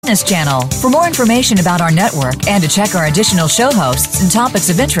Business Channel. For more information about our network and to check our additional show hosts and topics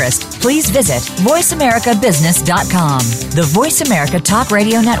of interest, please visit voiceamericabusiness.com. The Voice America Talk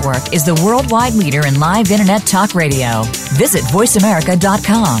Radio Network is the worldwide leader in live Internet talk radio. Visit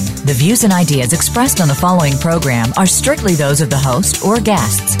voiceamerica.com. The views and ideas expressed on the following program are strictly those of the host or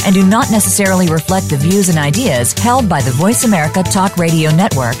guests and do not necessarily reflect the views and ideas held by the Voice America Talk Radio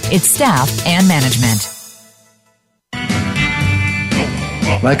Network, its staff, and management.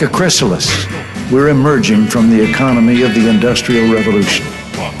 Like a chrysalis, we're emerging from the economy of the Industrial Revolution.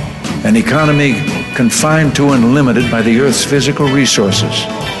 An economy confined to and limited by the Earth's physical resources,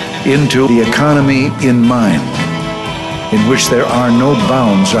 into the economy in mind, in which there are no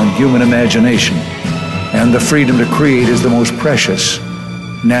bounds on human imagination, and the freedom to create is the most precious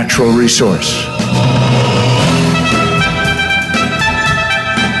natural resource.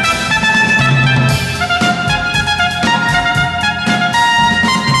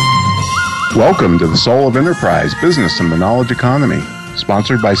 Welcome to the Soul of Enterprise, Business and the Knowledge Economy,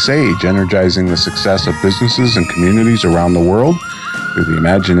 sponsored by SAGE, energizing the success of businesses and communities around the world through the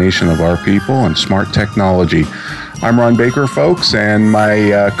imagination of our people and smart technology. I'm Ron Baker, folks, and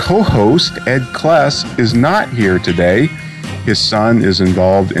my co-host, Ed Kless, is not here today. His son is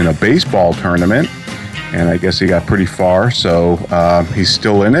involved in a baseball tournament, and I guess he got pretty far, so he's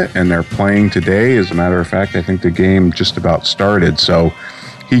still in it, and they're playing today. As a matter of fact, I think the game just about started, so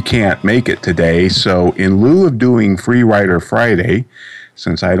he can't make it today. So in lieu of doing Free Rider Friday,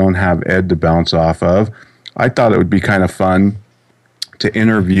 since I don't have Ed to bounce off of, I thought it would be kind of fun to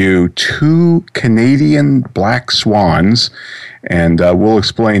interview two Canadian black swans, and we'll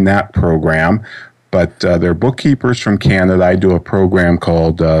explain that program. But they're bookkeepers from Canada. I do a program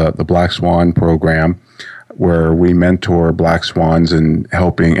called the Black Swan Program, where we mentor black swans in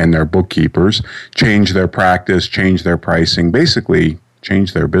helping, and their bookkeepers, change their practice, change their pricing, basically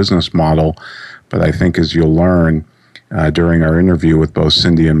change their business model. But I think, as you'll learn during our interview with both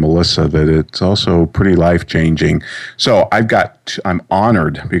Cindy and Melissa, that it's also pretty life-changing. So I'm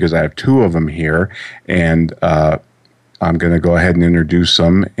honored because I have two of them here, and I'm going to go ahead and introduce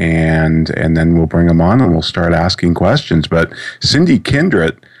them, and then we'll bring them on and we'll start asking questions. But Cindy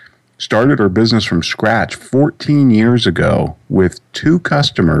Kindred started her business from scratch 14 years ago with 2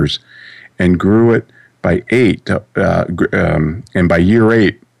 customers and grew it by 8, and by year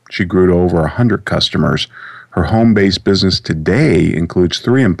 8, she grew to over 100 customers. Her home-based business today includes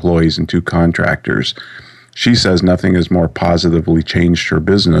 3 employees and 2 contractors. She says nothing has more positively changed her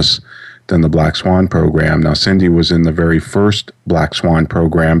business than the Black Swan program. Now, Cindy was in the very first Black Swan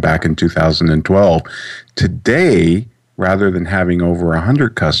program back in 2012. Today, rather than having over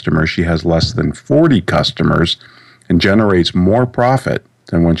 100 customers, she has less than 40 customers and generates more profit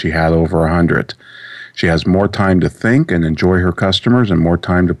than when she had over 100. She has more time to think and enjoy her customers and more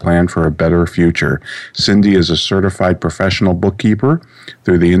time to plan for a better future. Cindy is a certified professional bookkeeper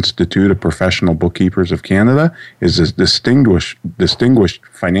through the Institute of Professional Bookkeepers of Canada, is a distinguished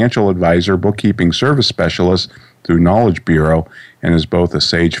financial advisor, bookkeeping service specialist through Knowledge Bureau, and is both a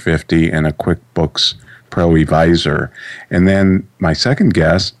Sage 50 and a QuickBooks Pro advisor. And then my second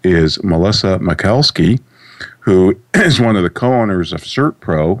guest is Melissa Mikulski, who is one of the co-owners of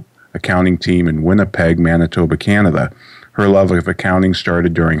CertPro accounting team in Winnipeg, Manitoba, Canada. Her love of accounting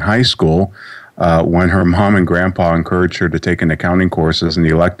started during high school when her mom and grandpa encouraged her to take an accounting course as an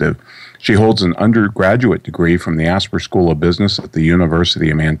elective. She holds an undergraduate degree from the Asper School of Business at the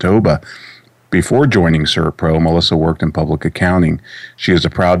University of Manitoba. Before joining CertPro, Melissa worked in public accounting. She is a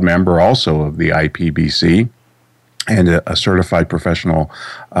proud member also of the IPBC and a certified professional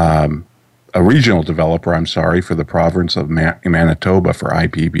a regional developer, for the province of Manitoba for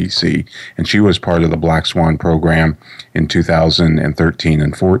IPBC, and she was part of the Black Swan program in 2013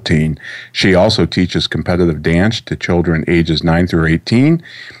 and 14. She also teaches competitive dance to children ages 9 through 18.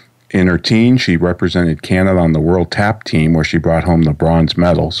 In her teens, she represented Canada on the World Tap team, where she brought home the bronze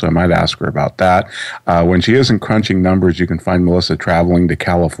medal, so I might ask her about that. When she isn't crunching numbers, you can find Melissa traveling to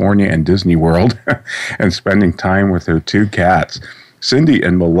California and Disney World and spending time with her 2 cats. Cindy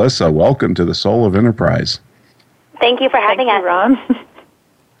and Melissa, welcome to the Soul of Enterprise. Thank you for having us, Ron.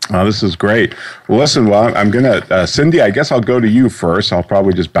 Oh, this is great. Well, listen, I'm going to, Cindy, I guess I'll go to you first. I'll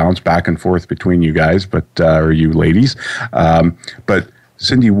probably just bounce back and forth between you guys, or you ladies. But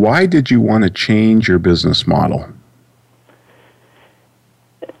Cindy, why did you want to change your business model?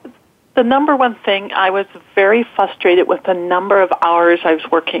 The number one thing, I was very frustrated with the number of hours I was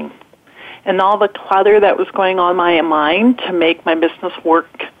working and all the clutter that was going on in my mind to make my business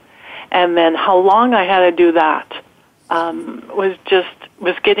work. And then how long I had to do that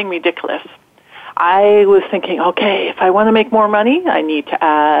was getting ridiculous. I was thinking, okay, if I want to make more money, I need to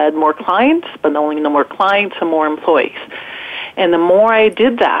add more clients, but only no more clients and more employees. And the more I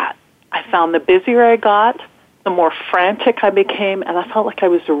did that, I found the busier I got, the more frantic I became, and I felt like I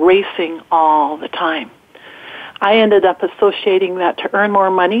was racing all the time. I ended up associating that to earn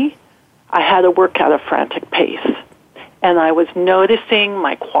more money, I had to work at a frantic pace. And I was noticing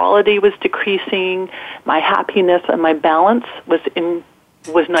my quality was decreasing, my happiness and my balance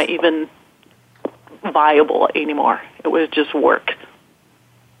was not even viable anymore. It was just work.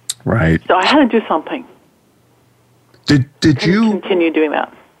 Right. So I had to do something. Did you continue doing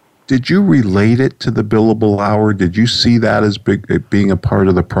that? Did you relate it to the billable hour? Did you see that as being a part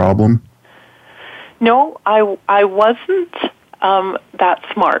of the problem? No, I wasn't that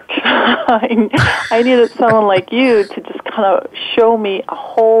smart. I needed someone like you to just kind of show me a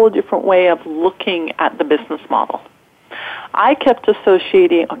whole different way of looking at the business model. I kept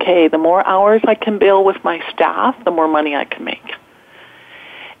associating, okay, the more hours I can bill with my staff, the more money I can make.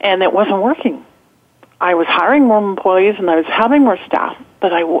 And it wasn't working. I was hiring more employees and I was having more staff,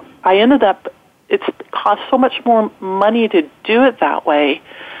 but I ended up, it cost so much more money to do it that way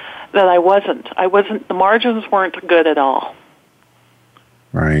that I wasn't, the margins weren't good at all.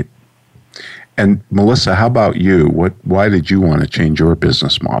 Right. And Melissa, how about you? Why did you want to change your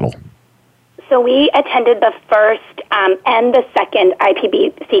business model? So we attended the first and the second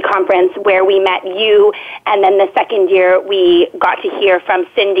IPBC conference where we met you, and then the second year we got to hear from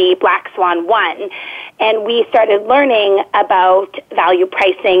Cindy Black Swan 1. And we started learning about value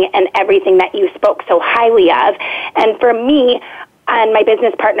pricing and everything that you spoke so highly of. And for me and my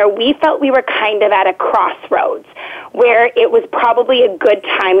business partner, we felt we were kind of at a crossroads where it was probably a good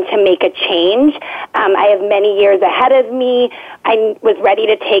time to make a change. I have many years ahead of me. I was ready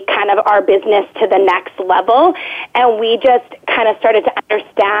to take kind of our business to the next level, and we just kind of started to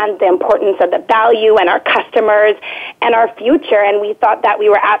understand the importance of the value and our customers and our future, and we thought that we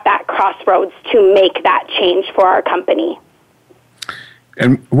were at that crossroads to make that change for our company.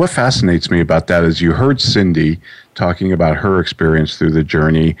 And what fascinates me about that is you heard Cindy talking about her experience through the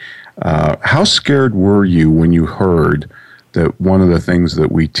journey. How scared were you when you heard that one of the things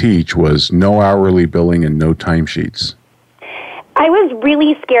that we teach was no hourly billing and no timesheets? I was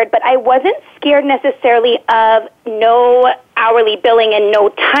really scared, but I wasn't scared necessarily of no hourly billing and no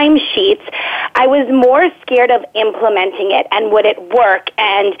timesheets. I was more scared of implementing it and would it work,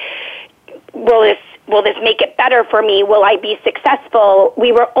 and will this make it better for me? Will I be successful?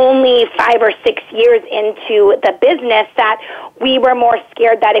 We were only 5 or 6 years into the business that we were more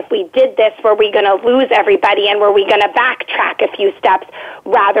scared that if we did this, were we going to lose everybody and were we going to backtrack a few steps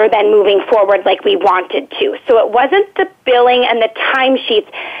rather than moving forward like we wanted to. So it wasn't the billing and the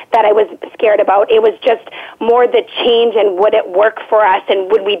timesheets that I was scared about. It was just more the change and would it work for us and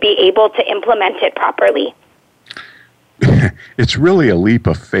would we be able to implement it properly? It's really a leap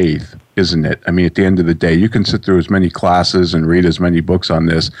of faith, isn't it? I mean, at the end of the day, you can sit through as many classes and read as many books on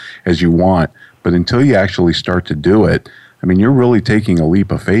this as you want, but until you actually start to do it, I mean, you're really taking a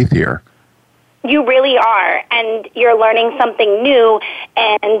leap of faith here. You really are, and you're learning something new,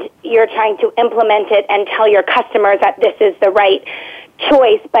 and you're trying to implement it and tell your customers that this is the right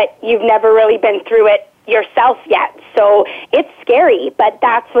choice, but you've never really been through it yourself yet. So it's scary, but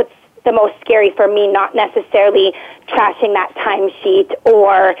that's what's the most scary for me, not necessarily trashing that timesheet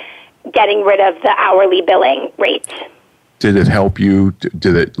or getting rid of the hourly billing rate. Did it help you?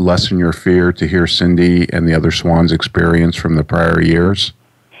 Did it lessen your fear to hear Cindy and the other Swans' experience from the prior years?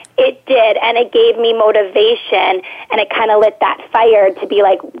 It did, and it gave me motivation, and it kind of lit that fire to be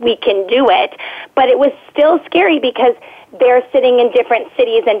like, we can do it. But it was still scary because they're sitting in different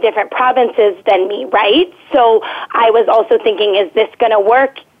cities and different provinces than me, right? So I was also thinking, is this going to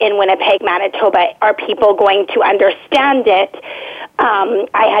work in Winnipeg, Manitoba? Are people going to understand it?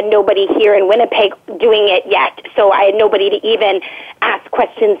 I had nobody here in Winnipeg doing it yet, so I had nobody to even ask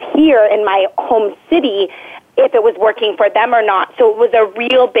questions here in my home city if it was working for them or not. So it was a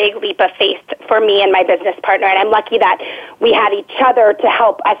real big leap of faith for me and my business partner, and I'm lucky that we had each other to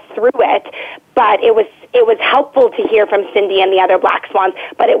help us through it. But it was helpful to hear from Cindy and the other Black Swans,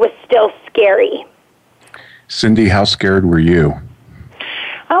 but it was still scary. Cindy, how scared were you?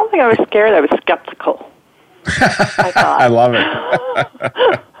 I don't think I was scared. I was skeptical. I thought. I love it.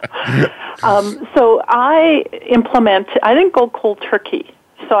 So I didn't go cold turkey.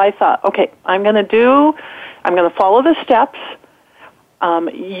 So I thought, okay, I'm going to follow the steps.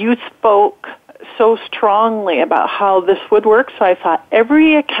 You spoke so strongly about how this would work, so I thought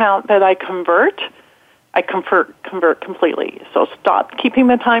every account that I convert completely. So stop keeping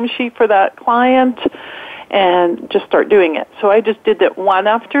the timesheet for that client and just start doing it. So I just did it one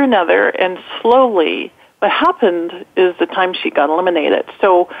after another, and slowly what happened is the timesheet got eliminated.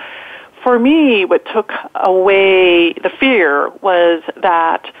 So for me, what took away the fear was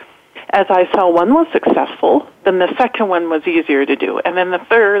that as I saw one was successful, then the second one was easier to do, and then the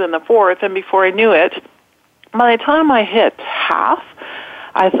third and the fourth, and before I knew it, by the time I hit half,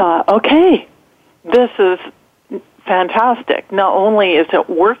 I thought, okay, this is fantastic. Not only is it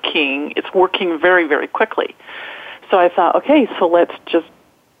working, it's working very, very quickly. So I thought, okay, so let's just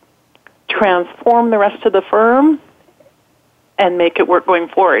transform the rest of the firm and make it work going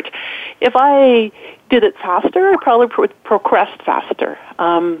forward. If I did it faster, I probably progressed faster.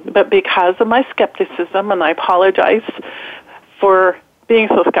 But because of my skepticism, and I apologize for being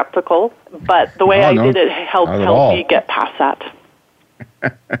so skeptical, but the way I did it helped me get past that.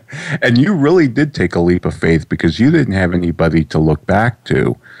 And you really did take a leap of faith because you didn't have anybody to look back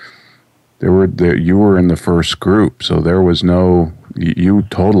to. You were in the first group, so there was you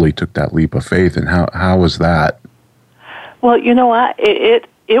totally took that leap of faith. And how was that? Well, you know what?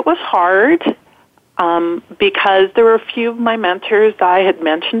 It was hard because there were a few of my mentors I had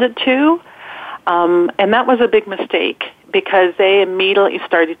mentioned it to, and that was a big mistake because they immediately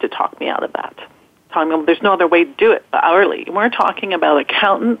started to talk me out of that. Telling me, there's no other way to do it hourly. We're talking about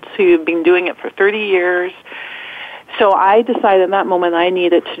accountants who've been doing it for 30 years. So I decided in that moment I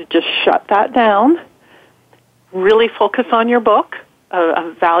needed to just shut that down, really focus on your book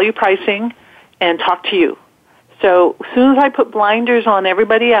of value pricing, and talk to you. So as soon as I put blinders on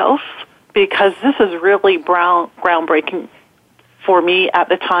everybody else, because this is really groundbreaking for me at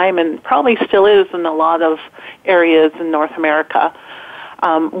the time and probably still is in a lot of areas in North America,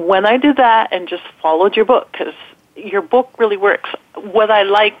 when I did that and just followed your book, because your book really works, what I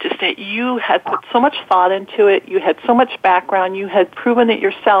liked is that you had put so much thought into it, you had so much background, you had proven it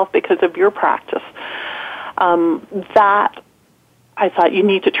yourself because of your practice, that I thought you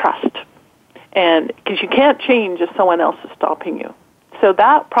need to trust. And because you can't change if someone else is stopping you. So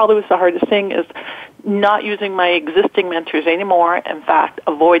that probably was the hardest thing, is not using my existing mentors anymore, in fact,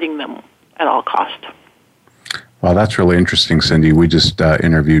 avoiding them at all cost. Well, that's really interesting, Cindy. We just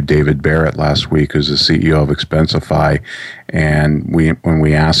interviewed David Barrett last week, who's the CEO of Expensify, and when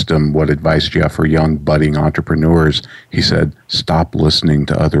we asked him what advice do you have for young budding entrepreneurs, he said, stop listening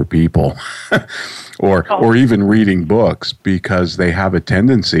to other people. Or even reading books, because they have a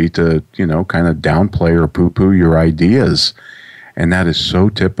tendency to, kind of downplay or poo-poo your ideas. And that is so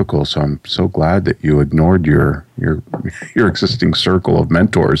typical. So I'm so glad that you ignored your existing circle of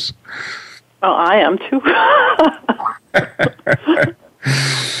mentors. Oh, I am too.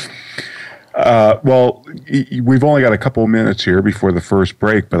 Well, we've only got a couple of minutes here before the first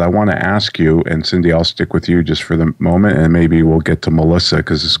break, but I want to ask you, and Cindy, I'll stick with you just for the moment, and maybe we'll get to Melissa,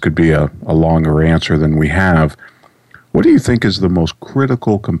 because this could be a longer answer than we have. What do you think is the most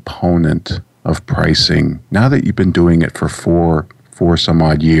critical component of pricing now that you've been doing it for four some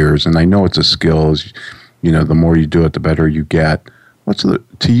odd years? And I know it's a skill. The more you do it, the better you get. What's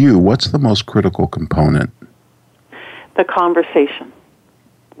the most critical component? The conversation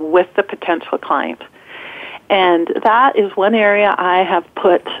with the potential client. And that is one area I have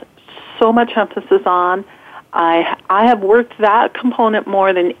put so much emphasis on. I have worked that component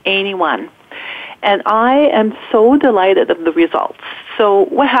more than anyone. And I am so delighted of the results. So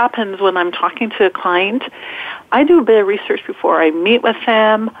what happens when I'm talking to a client, I do a bit of research before I meet with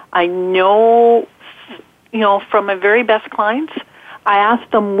them. I know, from my very best clients, I ask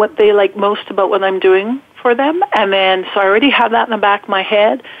them what they like most about what I'm doing for them. And then, so I already have that in the back of my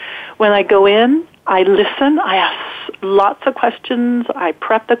head. When I go in, I listen. I ask lots of questions. I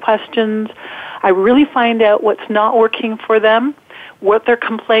prep the questions. I really find out what's not working for them, what their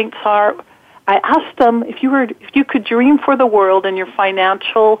complaints are. I ask them, if you could dream for the world and your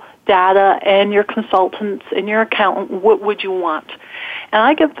financial data and your consultants and your accountant, what would you want? And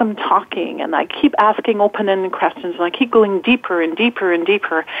I get them talking, and I keep asking open-ended questions, and I keep going deeper and deeper and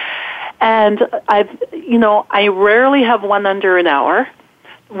deeper. And I rarely have one under an hour.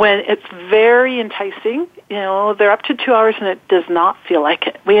 When it's very enticing, they're up to 2 hours and it does not feel like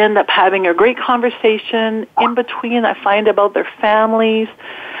it. We end up having a great conversation. In between, I find about their families,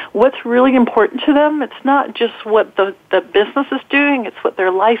 what's really important to them. It's not just what the business is doing, it's what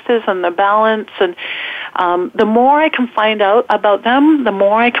their life is and the balance. And the more I can find out about them, the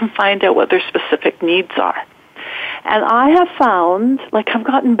more I can find out what their specific needs are. And I have found, I've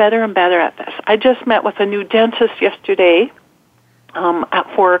gotten better and better at this. I just met with a new dentist yesterday at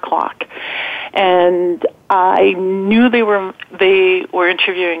 4:00, and I knew they were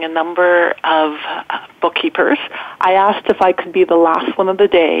interviewing a number of bookkeepers. I asked if I could be the last one of the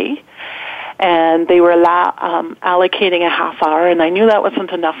day, and they were allocating a half hour, and I knew that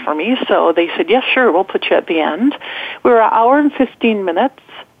wasn't enough for me, so they said, yes, sure, we'll put you at the end. We were an hour and 15 minutes,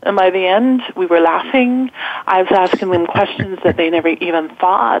 and by the end, we were laughing. I was asking them questions that they never even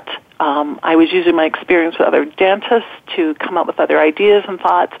thought. I was using my experience with other dentists to come up with other ideas and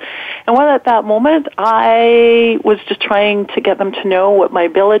thoughts. And while at that moment, I was just trying to get them to know what my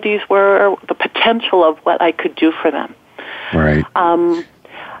abilities were, the potential of what I could do for them. Right.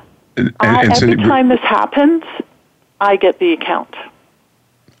 Every time this happens, I get the account.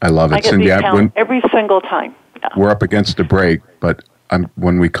 I love it, I get Cindy. the account every single time. Yeah. We're up against the break, but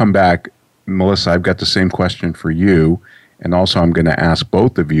when we come back, Melissa, I've got the same question for you, and also I'm going to ask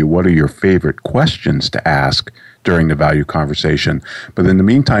both of you, what are your favorite questions to ask during the value conversation? But in the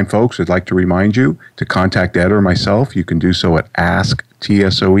meantime, folks, I'd like to remind you to contact Ed or myself. You can do so at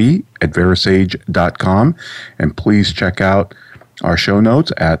asktsoe@verisage.com, and please check out our show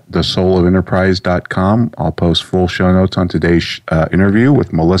notes at thesoulofenterprise.com. I'll post full show notes on today's interview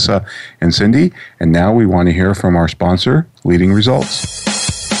with Melissa and Cindy. And now we want to hear from our sponsor, Leading Results.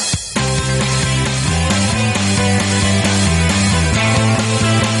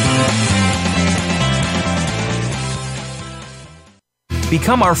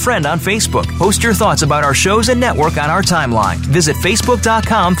 Become our friend on Facebook. Post your thoughts about our shows and network on our timeline. Visit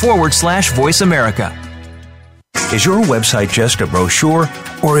facebook.com/Voice America. Is your website just a brochure,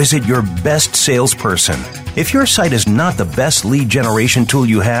 or is it your best salesperson? If your site is not the best lead generation tool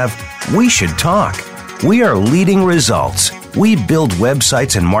you have, we should talk. We are Leading Results. We build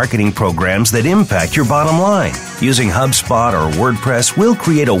websites and marketing programs that impact your bottom line. Using HubSpot or WordPress, we'll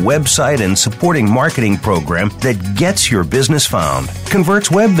create a website and supporting marketing program that gets your business found,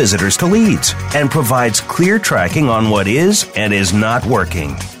 converts web visitors to leads, and provides clear tracking on what is and is not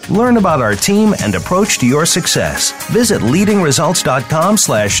working. Learn about our team and approach to your success. Visit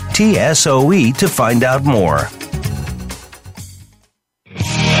leadingresults.com/TSOE to find out more.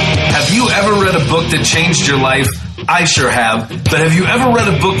 Have you ever read a book that changed your life? I sure have. But have you ever read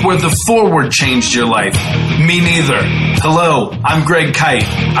a book where the foreword changed your life? Me neither. Hello, I'm Greg Kite.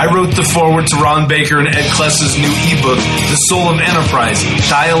 I wrote the foreword to Ron Baker and Ed Kless's new ebook, The Soul of Enterprise,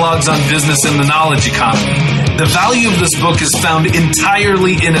 Dialogues on Business and the Knowledge Economy. The value of this book is found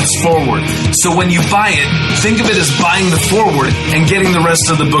entirely in its foreword. So when you buy it, think of it as buying the foreword and getting the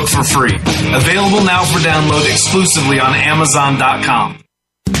rest of the book for free. Available now for download exclusively on Amazon.com.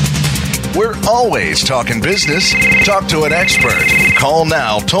 We're always talking business. Talk to an expert. Call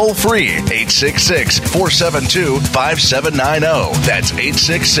now toll free 866-472-5790. That's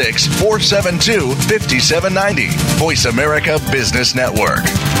 866-472-5790. Voice America Business Network.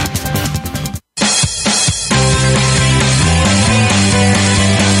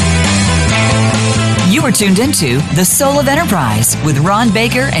 You are tuned into The Soul of Enterprise with Ron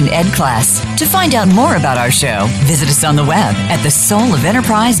Baker and Ed Kless. To find out more about our show, visit us on the web at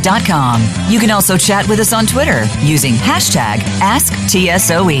thesoulofenterprise.com. You can also chat with us on Twitter using hashtag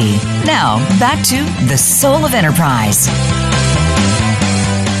AskTSOE. Now, back to The Soul of Enterprise.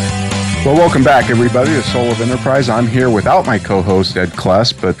 Well, welcome back, everybody, to Soul of Enterprise. I'm here without my co-host, Ed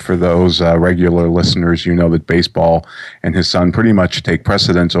Kless, but for those regular listeners, you know that baseball and his son pretty much take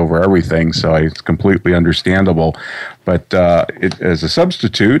precedence over everything, so it's completely understandable. But as a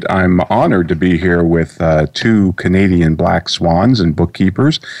substitute, I'm honored to be here with two Canadian black swans and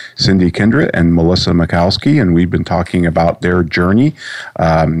bookkeepers, Cindy Kindred and Melissa Mikowski, and we've been talking about their journey,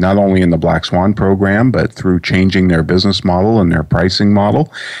 not only in the Black Swan program, but through changing their business model and their pricing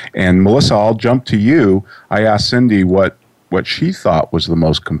model. And Melissa, I'll jump to you. I asked Cindy what she thought was the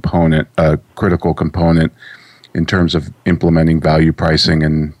most critical component in terms of implementing value pricing,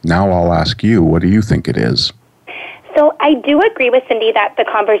 and now I'll ask you, what do you think it is? So I do agree with Cindy that the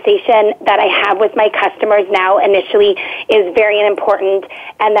conversation that I have with my customers now initially is very important,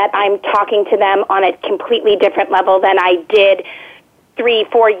 and that I'm talking to them on a completely different level than I did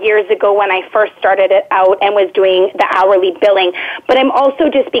 3-4 years ago when I first started it out and was doing the hourly billing. But I'm also,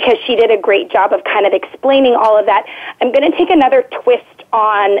 just because she did a great job of kind of explaining all of that, I'm going to take another twist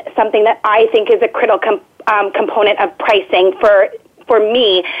on something that I think is a critical component of pricing for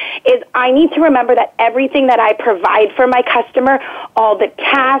me, is I need to remember that everything that I provide for my customer, all the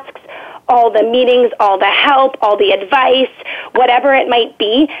tasks, all the meetings, all the help, all the advice, whatever it might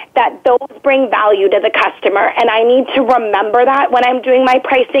be, that those bring value to the customer. And I need to remember that when I'm doing my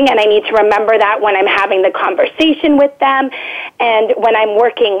pricing, and I need to remember that when I'm having the conversation with them and when I'm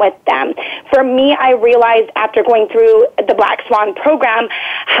working with them. For me, I realized after going through the Black Swan program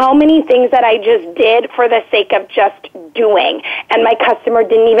how many things that I just did for the sake of just doing, and my customer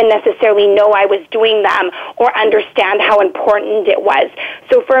didn't even necessarily know I was doing them or understand how important it was.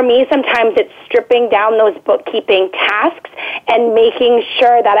 So for me, sometimes sometimes it's stripping down those bookkeeping tasks and making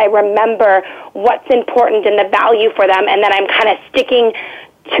sure that I remember what's important and the value for them, and then I'm kind of sticking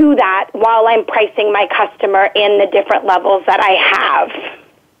to that while I'm pricing my customer in the different levels that I have.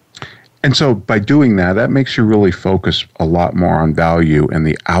 And so by doing that, that makes you really focus a lot more on value and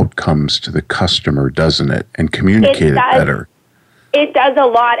the outcomes to the customer, doesn't it? And communicate it better. It does a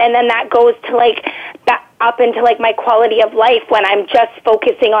lot, and then that goes to like that up into like my quality of life when I'm just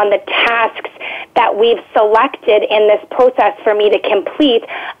focusing on the tasks that we've selected in this process for me to complete.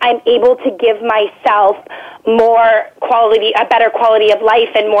 I'm able to give myself a better quality of life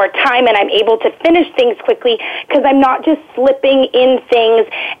and more time, and I'm able to finish things quickly because I'm not just slipping in things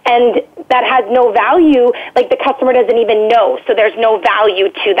and that has no value, like the customer doesn't even know, so there's no value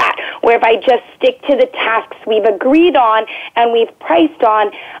to that. Where if I just stick to the tasks we've agreed on and we've priced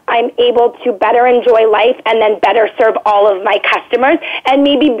on, I'm able to better enjoy life and then better serve all of my customers and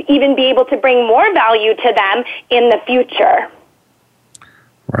maybe even be able to bring more value to them in the future.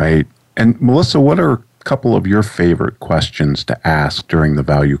 Right. And Melissa, what are a couple of your favorite questions to ask during the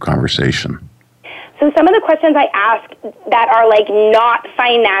value conversation? So some of the questions I ask that are like not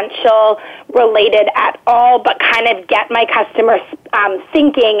financial related at all, but kind of get my customers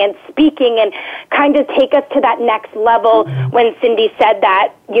thinking and speaking and kind of take us to that next level when Cindy said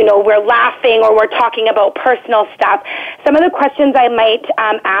that, you know, we're laughing or we're talking about personal stuff. Some of the questions I might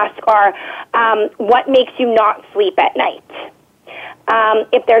ask are, what makes you not sleep at night?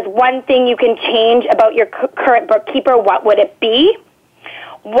 If there's one thing you can change about your current bookkeeper, what would it be?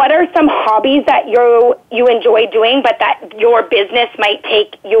 What are some hobbies that you enjoy doing, but that your business might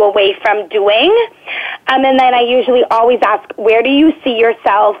take you away from doing? And then I usually always ask, where do you see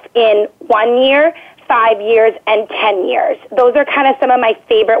yourself in 1 year, 5 years, and 10 years? Those are kind of some of my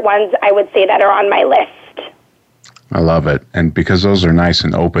favorite ones, I would say, that are on my list. I love it. And because those are nice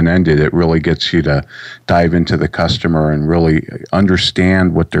and open-ended, it really gets you to dive into the customer and really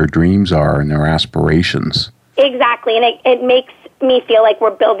understand what their dreams are and their aspirations. Exactly. And it makes me feel like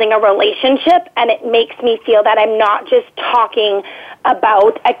we're building a relationship, and it makes me feel that I'm not just talking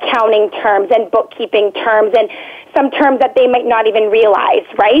about accounting terms and bookkeeping terms and some terms that they might not even realize,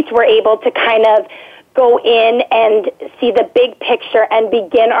 right? We're able to kind of go in and see the big picture and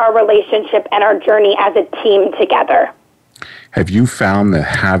begin our relationship and our journey as a team together. Have you found that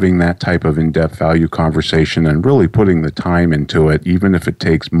having that type of in-depth value conversation and really putting the time into it, even if it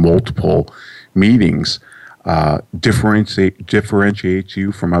takes multiple meetings, differentiates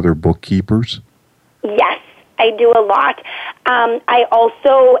you from other bookkeepers? Yes, I do a lot. I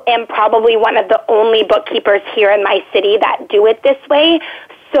also am probably one of the only bookkeepers here in my city that do it this way.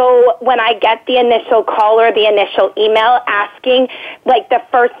 So when I get the initial call or the initial email asking, like the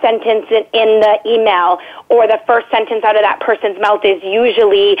first sentence in the email or the first sentence out of that person's mouth is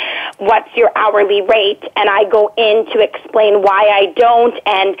usually, what's your hourly rate? And I go in to explain why I don't,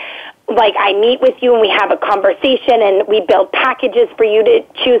 and like I meet with you and we have a conversation and we build packages for you to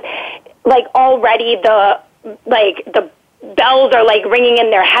choose. Like already the bells are like ringing in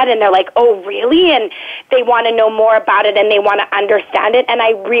their head and they're like, oh really? And they want to know more about it and they want to understand it. And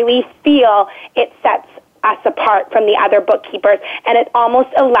I really feel it sets us apart from the other bookkeepers, and it almost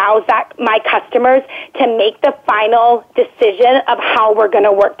allows that my customers to make the final decision of how we're going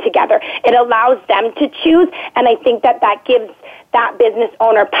to work together. It allows them to choose, and I think that gives that business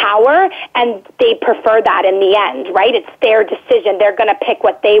owner power, and they prefer that in the end, right? It's their decision. They're going to pick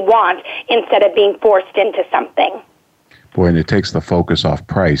what they want instead of being forced into something. Boy, and it takes the focus off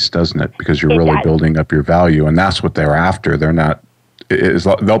price, doesn't it? Because you're really building up your value, and that's what they're after. They're not.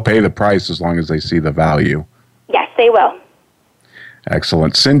 They'll pay the price as long as they see the value. Yes, they will.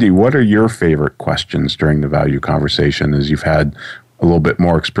 Excellent. Cindy, what are your favorite questions during the value conversation, as you've had a little bit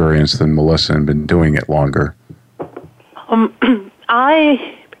more experience than Melissa and been doing it longer?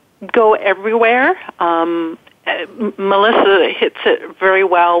 I go everywhere. Melissa hits it very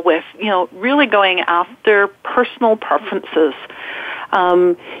well with, really going after personal preferences.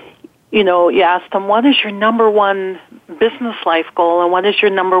 You ask them, what is your number one business life goal and what is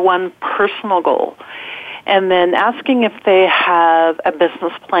your number one personal goal? And then asking if they have a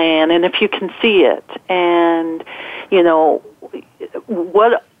business plan and if you can see it. And,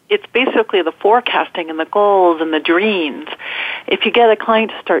 it's basically the forecasting and the goals and the dreams. If you get a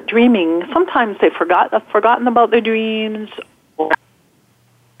client to start dreaming, sometimes they've forgotten about their dreams or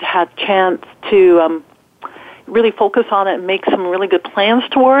had a chance to really focus on it and make some really good plans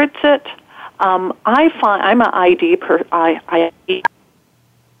towards it. I find I'm an ID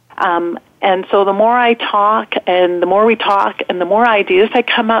and so the more I talk and the more we talk and the more ideas that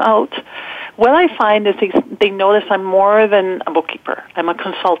come out, what I find is they notice I'm more than a bookkeeper. I'm a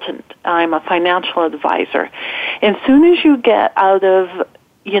consultant. I'm a financial advisor. And as soon as you get out of,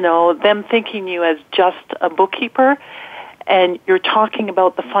 them thinking you as just a bookkeeper, and you're talking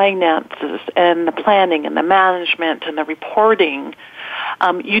about the finances and the planning and the management and the reporting,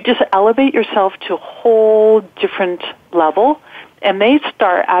 you just elevate yourself to a whole different level, and they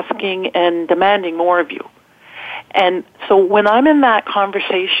start asking and demanding more of you. And so when I'm in that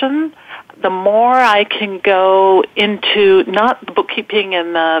conversation, the more I can go into not the bookkeeping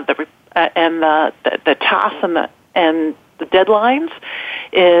and the tasks and the deadlines,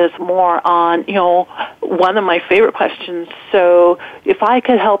 is more on, one of my favorite questions. So if I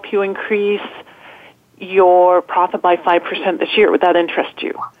could help you increase your profit by 5% this year, would that interest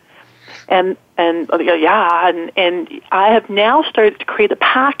you? And I have now started to create a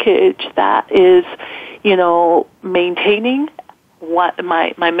package that is, maintaining what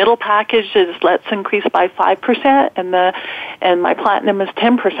my middle package is. Let's increase by 5%, and my platinum is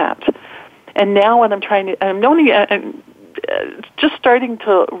 10%. And now what I'm just starting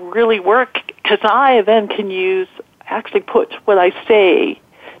to really work, because I then can actually put what I say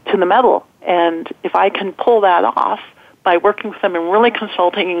to the metal. And if I can pull that off by working with them and really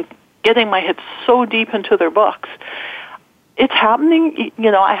consulting and getting my head so deep into their books, it's happening.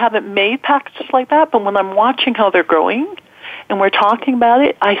 I haven't made packages like that, but when I'm watching how they're growing and we're talking about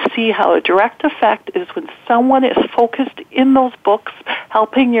it, I see how a direct effect is when someone is focused in those books,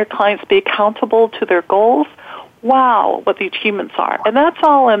 helping your clients be accountable to their goals. Wow, what the achievements are. And that's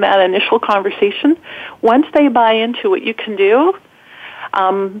all in that initial conversation. Once they buy into what you can do,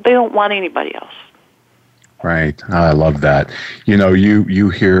 they don't want anybody else. Right. I love that. You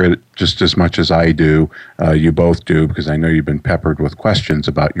hear it just as much as I do. You both do, because I know you've been peppered with questions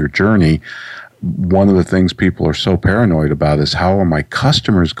about your journey. One of the things people are so paranoid about is, how are my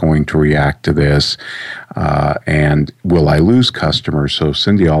customers going to react to this? And will I lose customers? So,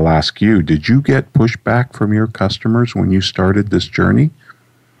 Cindy, I'll ask you, did you get pushback from your customers when you started this journey?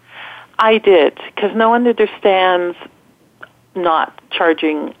 I did, because no one understands not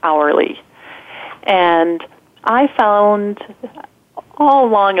charging hourly. And I found all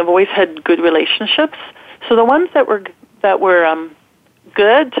along I've always had good relationships. So the ones that were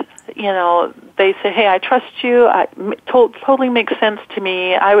good, they say, hey, I trust you. Totally makes sense to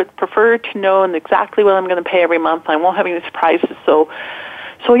me. I would prefer to know exactly what I'm going to pay every month. I won't have any surprises. So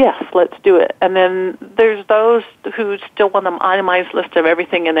yes, let's do it. And then there's those who still want an itemized list of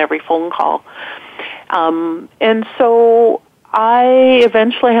everything in every phone call. And so I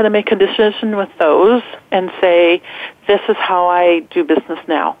eventually had to make a decision with those and say, this is how I do business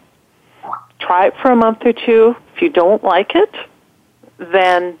now. Try it for a month or two. If you don't like it,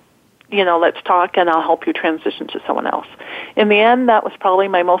 then, let's talk and I'll help you transition to someone else. In the end, that was probably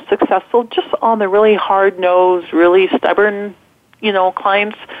my most successful, just on the really hard-nosed, really stubborn,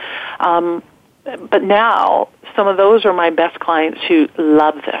 clients. But now, some of those are my best clients who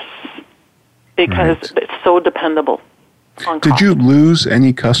love this because it's so dependable. Did you lose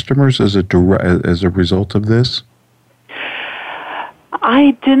any customers as a result of this?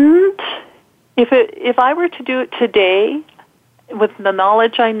 I didn't. If I were to do it today, with the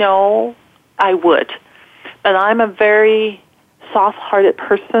knowledge I know, I would. But I'm a very soft-hearted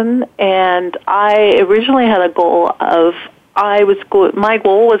person, and I originally had a goal of my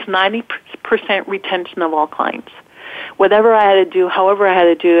goal was 90% retention of all clients. Whatever I had to do, however I had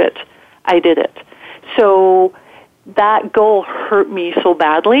to do it, I did it. So that goal hurt me so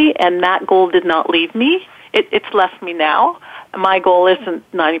badly, and that goal did not leave me. It's left me now. My goal isn't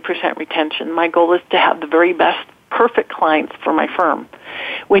 90% retention. My goal is to have the very best, perfect clients for my firm.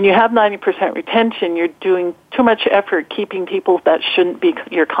 When you have 90% retention, you're doing too much effort keeping people that shouldn't be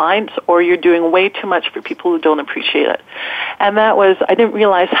your clients, or you're doing way too much for people who don't appreciate it. And I didn't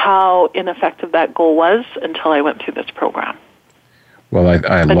realize how ineffective that goal was until I went through this program. Well, I love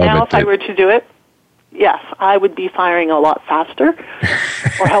it. But now if I were to do it, yes, I would be firing a lot faster,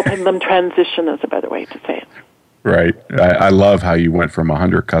 or helping them transition is a better way to say it. Right. I love how you went from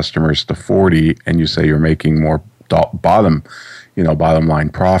 100 customers to 40, and you say you're making more bottom line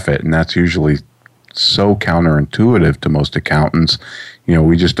profit, and that's usually so counterintuitive to most accountants.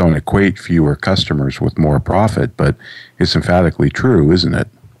 We just don't equate fewer customers with more profit, but it's emphatically true, isn't it?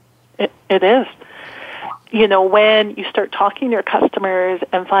 It is. When you start talking to your customers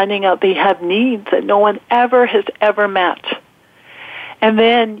and finding out they have needs that no one has ever met, and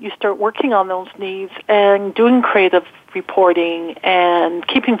then you start working on those needs and doing creative reporting and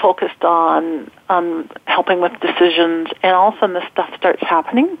keeping focused on helping with decisions, and all of a sudden this stuff starts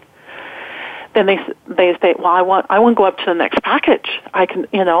happening, then they say, well, I want to go up to the next package. I can,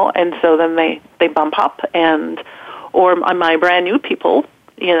 and so then they bump up, or my brand new people,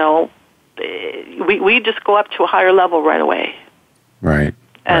 we just go up to a higher level right away. Right.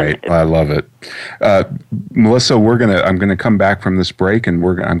 Right. Well, I love it. Melissa, I'm gonna come back from this break, and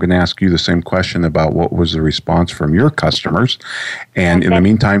I'm gonna ask you the same question about what was the response from your customers. And in the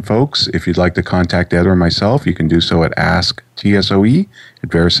meantime, folks, if you'd like to contact Ed or myself, you can do so at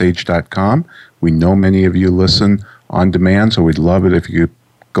asktsoe@verisage.com. We know many of you listen on demand, so we'd love it if you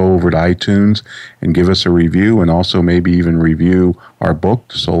go over to iTunes and give us a review, and also maybe even review our book,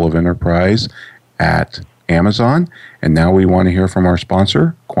 The Soul of Enterprise, at Amazon. And now we want to hear from our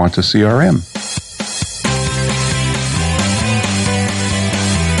sponsor, Quanta CRM.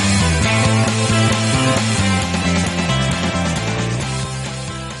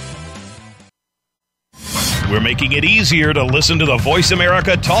 We're making it easier to listen to the Voice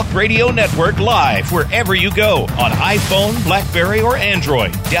America Talk Radio Network live wherever you go on iPhone, BlackBerry, or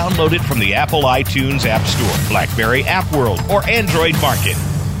Android. Download it from the Apple iTunes App Store, BlackBerry App World, or Android Market.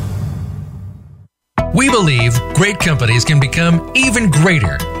 We believe great companies can become even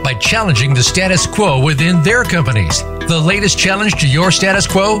greater by challenging the status quo within their companies. The latest challenge to your status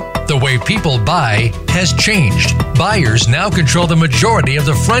quo? The way people buy has changed. Buyers now control the majority of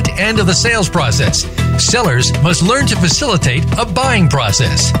the front end of the sales process. Sellers must learn to facilitate a buying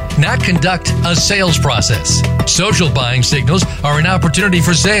process, not conduct a sales process. Social buying signals are an opportunity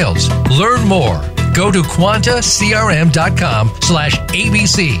for sales. Learn more. Go to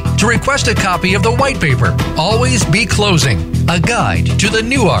quantacrm.com/ABC to request a copy of the white paper, Always Be Closing, a guide to the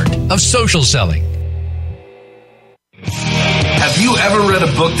new art of social selling. Have you ever read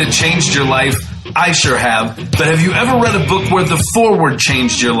a book that changed your life? I sure have. But have you ever read a book where the foreword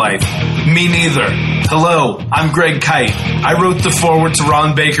changed your life? Me neither. Hello, I'm Greg Kite. I wrote the foreword to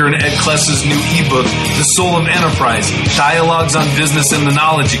Ron Baker and Ed Kless's new ebook, The Soul of Enterprise, Dialogues on Business and the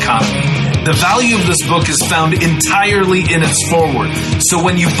Knowledge Economy. The value of this book is found entirely in its foreword. So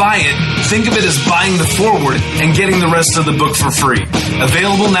when you buy it, think of it as buying the foreword and getting the rest of the book for free.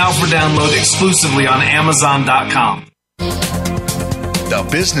 Available now for download exclusively on Amazon.com. The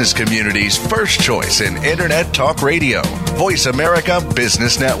business community's first choice in Internet Talk Radio. Voice America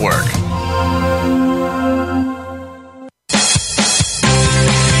Business Network.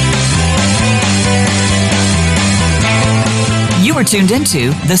 You are tuned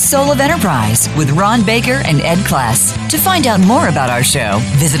into The Soul of Enterprise with Ron Baker and Ed Kless. To find out more about our show,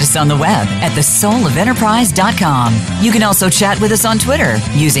 visit us on the web at thesoulofenterprise.com. You can also chat with us on Twitter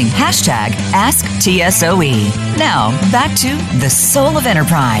using hashtag AskTSOE. Now, back to The Soul of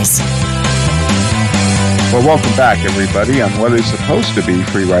Enterprise. Well, welcome back, everybody, on what is supposed to be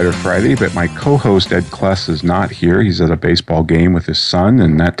Free Rider Friday, but my co-host, Ed Kless, is not here. He's at a baseball game with his son,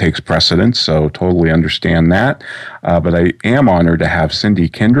 and that takes precedence, so totally understand that. But I am honored to have Cindy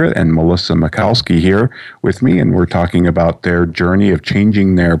Kindred and Melissa Mikulski here with me, and we're talking about their journey of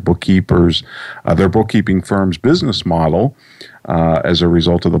changing their bookkeeping firm's business model as a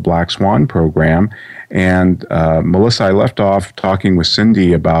result of the Black Swan program. And Melissa, I left off talking with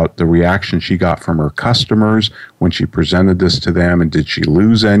Cindy about the reaction she got from her customers when she presented this to them, and did she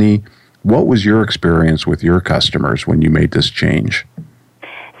lose any? What was your experience with your customers when you made this change?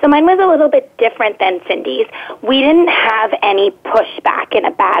 So mine was a little bit different than Cindy's. We didn't have any pushback in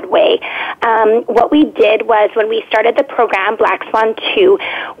a bad way. What we did was when we started the program, Black Swan 2,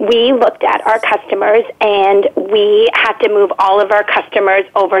 we looked at our customers and we had to move all of our customers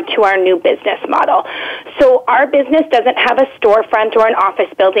over to our new business model. So our business doesn't have a storefront or an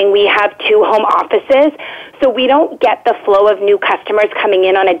office building. We have 2 home offices. So we don't get the flow of new customers coming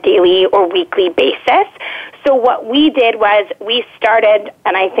in on a daily or weekly basis. So what we did was we started,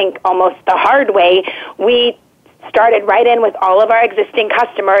 and I think almost the hard way, we started right in with all of our existing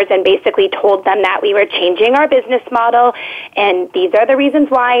customers and basically told them that we were changing our business model and these are the reasons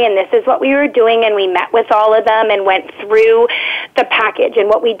why and this is what we were doing, and we met with all of them and went through the package. And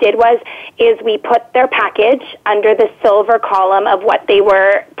what we did is we put their package under the silver column of what they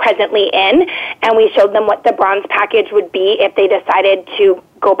were presently in, and we showed them what the bronze package would be if they decided to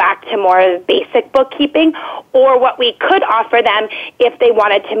go back to more basic bookkeeping, or what we could offer them if they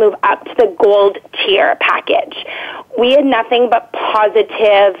wanted to move up to the gold tier package. We had nothing but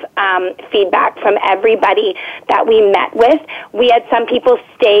positive feedback from everybody that we met with. We had some people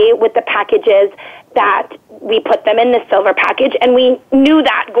stay with the packages that we put them in the silver package, and we knew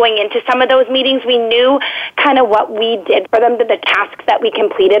that going into some of those meetings. We knew kind of what we did for them, the tasks that we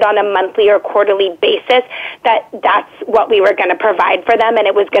completed on a monthly or quarterly basis, that's what we were going to provide for them, and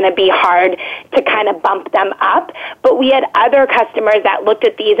it was going to be hard to kind of bump them up. But we had other customers that looked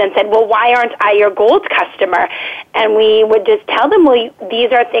at these and said, well, why aren't I your gold customer? And we would just tell them, well,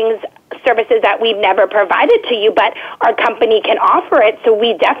 these are services that we've never provided to you, but our company can offer it, so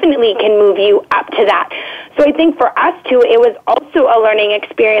we definitely can move you up to that. So I think for us, too, it was also a learning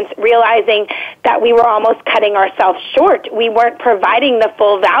experience, realizing that we were almost cutting ourselves short. We weren't providing the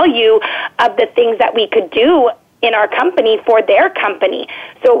full value of the things that we could do in our company for their company.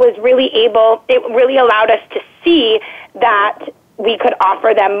 So it really allowed us to see that we could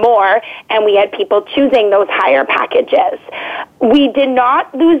offer them more, and we had people choosing those higher packages. We did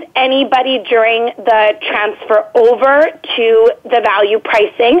not lose anybody during the transfer over to the value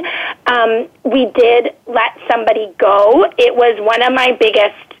pricing. We did let somebody go. It was one of my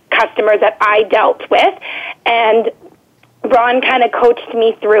biggest customers that I dealt with, and Ron kind of coached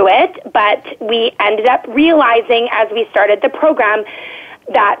me through it, but we ended up realizing as we started the program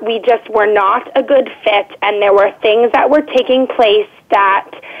that we just were not a good fit, and there were things that were taking place that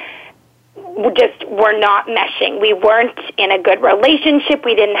just were not meshing. We weren't in a good relationship.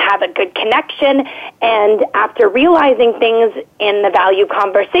 We didn't have a good connection. And after realizing things in the value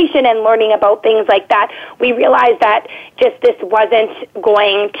conversation and learning about things like that, we realized that just this wasn't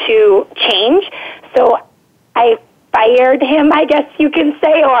going to change. So I fired him, I guess you can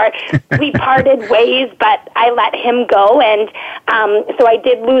say, or we parted ways, but I let him go. And so I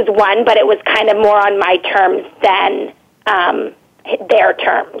did lose one, but it was kind of more on my terms than their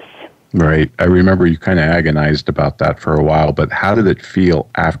terms. Right. I remember you kind of agonized about that for a while, but how did it feel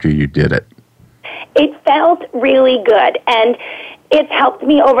after you did it? It felt really good, and it's helped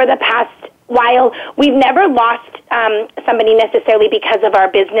me over the past while. We've never lost somebody necessarily because of our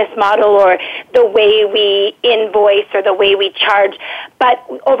business model or the way we invoice or the way we charge, but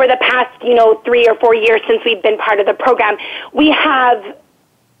over the past 3 or 4 years since we've been part of the program, we have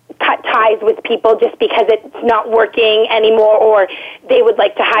cut ties with people just because it's not working anymore, or they would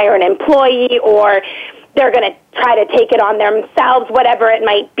like to hire an employee, or they're going to try to take it on themselves, whatever it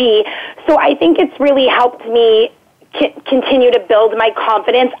might be. So I think it's really helped me continue to build my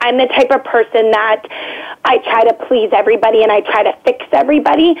confidence. I'm the type of person that I try to please everybody and I try to fix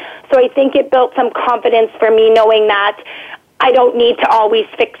everybody. So I think it built some confidence for me, knowing that I don't need to always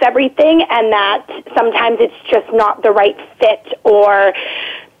fix everything, and that sometimes it's just not the right fit, or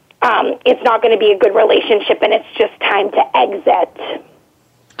it's not going to be a good relationship and it's just time to exit.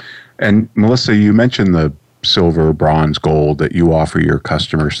 And Melissa, you mentioned the silver, bronze, gold, that you offer your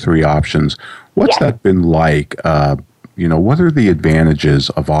customers 3 options. What's that been like? What are the advantages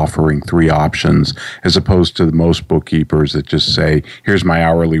of offering 3 options as opposed to most bookkeepers that just say, here's my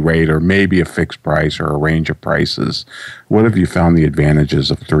hourly rate, or maybe a fixed price or a range of prices? What have you found the advantages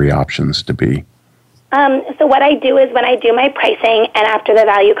of 3 options to be? So what I do is when I do my pricing and after the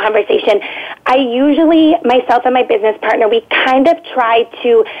value conversation, I usually, myself and my business partner, we kind of try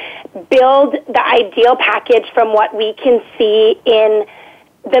to build the ideal package from what we can see in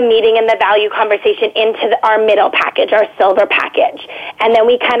the meeting and the value conversation into our middle package, our silver package. And then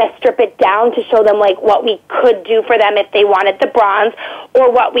we kind of strip it down to show them like what we could do for them if they wanted the bronze,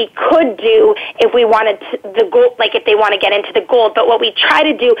 or what we could do if we wanted the gold, like if they want to get into the gold. But what we try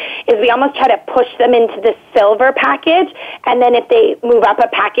to do is we almost try to push them into the silver package, and then if they move up a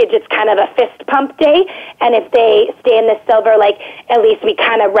package, it's kind of a fist pump day. And if they stay in the silver, like at least we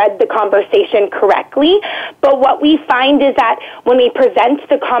kind of read the conversation correctly. But what we find is that when we present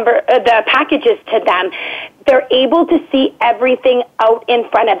the packages to them, they're able to see everything out in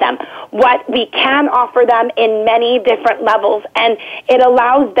front of them, what we can offer them in many different levels, and it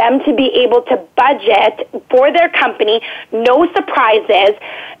allows them to be able to budget for their company, no surprises,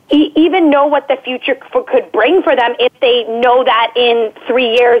 even know what the future could bring for them if they know that in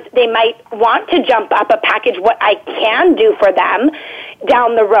 3 years they might want to jump up a package, what I can do for them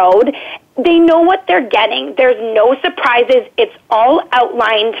down the road. They know what they're getting. There's no surprises. It's all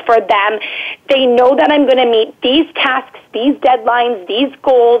outlined for them. They know that I'm going to meet these tasks, these deadlines, these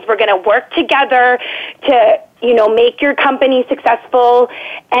goals. We're going to work together to, make your company successful,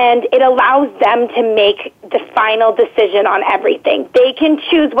 and it allows them to make the final decision on everything. They can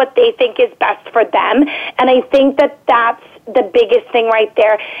choose what they think is best for them, and I think that that's the biggest thing right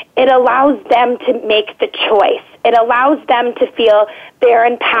there. It allows them to make the choice. It allows them to feel they're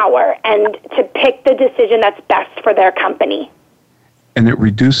in power and to pick the decision that's best for their company. And it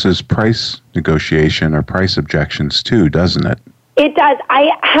reduces price negotiation or price objections too, doesn't it? It does.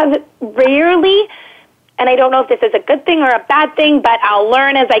 I have rarely, and I don't know if this is a good thing or a bad thing, but I'll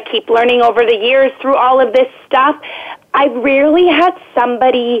learn as I keep learning over the years through all of this stuff. I've rarely had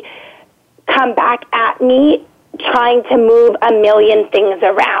somebody come back at me trying to move a million things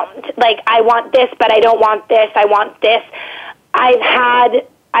around. Like, I want this, but I don't want this. I want this. I've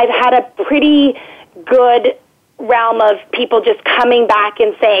had a pretty good realm of people just coming back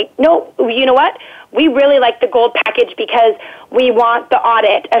and saying, no, you know what? We really like the gold package because we want the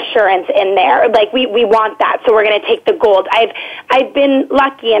audit assurance in there. Like, we want that, so we're going to take the gold. I've been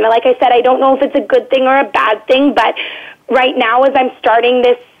lucky, and like I said, I don't know if it's a good thing or a bad thing, but right now as I'm starting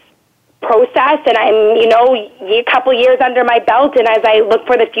this process and I'm, a couple years under my belt, and as I look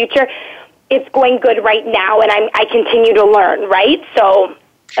for the future, it's going good right now, and I continue to learn, right? So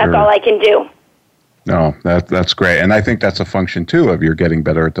that's all I can do. No, that's great. And I think that's a function, too, of you're getting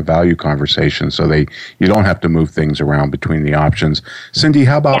better at the value conversation, so you don't have to move things around between the options. Cindy,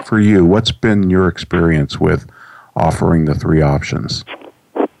 how about for you? What's been your experience with offering the 3 options?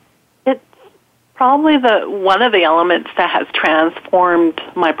 It's probably one of the elements that has transformed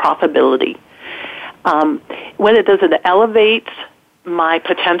my profitability. What it does, it elevates my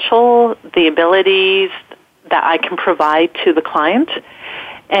potential, the abilities that I can provide to the client.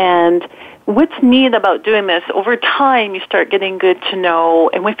 And what's neat about doing this, over time you start getting good to know,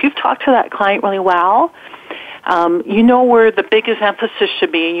 and if you've talked to that client really well, you know where the biggest emphasis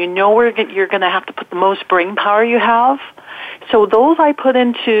should be, and you know where you're going to have to put the most brain power you have. So those I put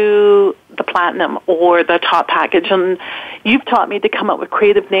into the platinum or the top package, and you've taught me to come up with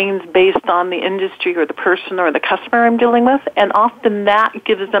creative names based on the industry or the person or the customer I'm dealing with, and often that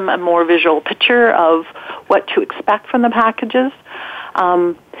gives them a more visual picture of what to expect from the packages.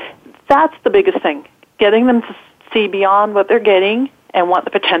 That's the biggest thing, getting them to see beyond what they're getting and what the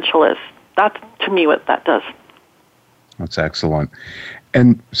potential is. That's, to me, what that does. That's excellent.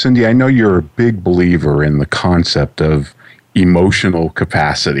 And Cindy, I know you're a big believer in the concept of emotional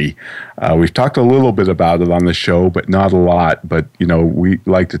capacity. We've talked a little bit about it on the show, but not a lot. But, we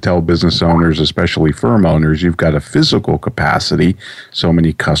like to tell business owners, especially firm owners, you've got a physical capacity, so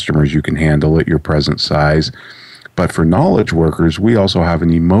many customers you can handle at your present size. But for knowledge workers, we also have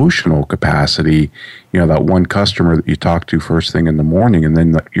an emotional capacity, that one customer that you talk to first thing in the morning, and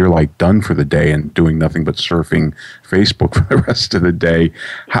then you're like done for the day and doing nothing but surfing Facebook for the rest of the day.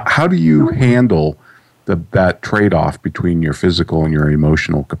 How do you handle that trade-off between your physical and your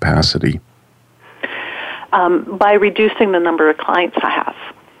emotional capacity? By reducing the number of clients I have.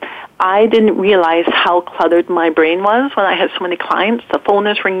 I didn't realize how cluttered my brain was when I had so many clients. The phone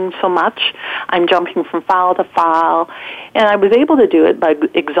is ringing so much. I'm jumping from file to file. And I was able to do it, but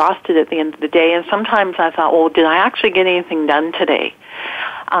exhausted at the end of the day. And sometimes I thought, did I actually get anything done today?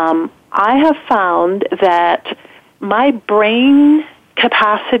 I have found that my brain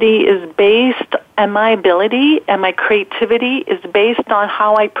capacity is based, and my ability and my creativity is based on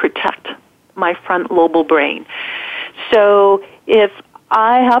how I protect my front lobal brain. So if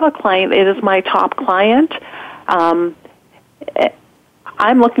I have a client, it is my top client, I'm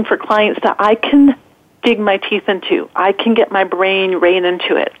looking for clients that I can dig my teeth into. I can get my brain right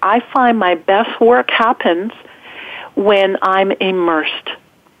into it. I find my best work happens when I'm immersed.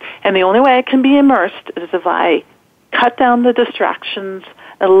 And the only way I can be immersed is if I cut down the distractions,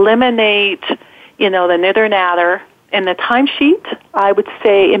 eliminate, the nither natter. In the timesheet, I would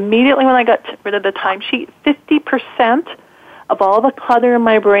say immediately when I got rid of the timesheet, 50% of all the clutter in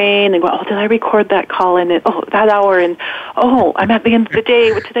my brain, and go, did I record that call in it? That hour, and I'm at the end of the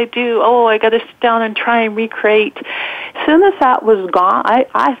day. What did I do? I got to sit down and try and recreate. As soon as that was gone,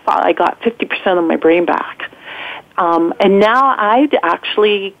 I thought I got 50% of my brain back. And now I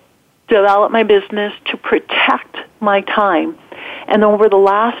actually develop my business to protect my time. And over the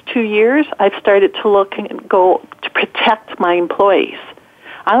last 2 years, I've started to look and go to protect my employees.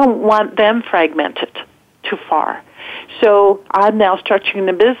 I don't want them fragmented too far. So I'm now structuring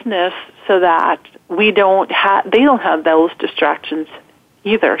the business so that they don't have those distractions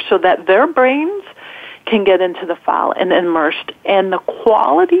either, so that their brains can get into the file and immersed. And the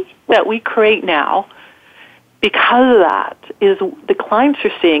quality that we create now, because of that, is the clients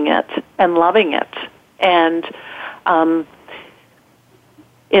are seeing it and loving it. And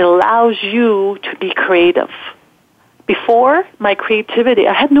it allows you to be creative. Before, my creativity,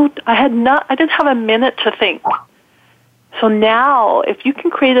 I didn't have a minute to think. So now, if you can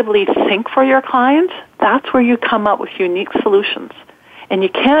creatively think for your clients, that's where you come up with unique solutions. And you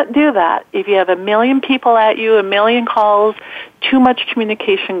can't do that if you have a million people at you, a million calls, too much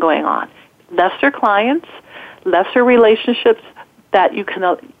communication going on. Lesser clients, lesser relationships that you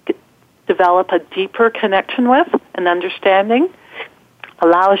can develop a deeper connection with and understanding.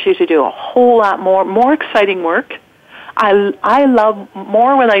 allows you to do a whole lot more exciting work. I love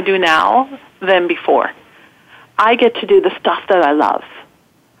more what I do now than before. I get to do the stuff that I love.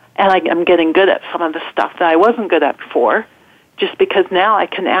 And I'm getting good at some of the stuff that I wasn't good at before, just because now I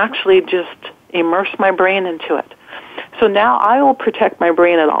can actually just immerse my brain into it. So now I will protect my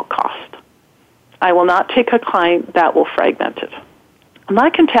brain at all costs. I will not take a client that will fragment it. And I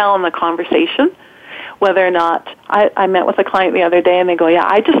can tell in the conversation whether or not, I met with a client the other day and they go, yeah,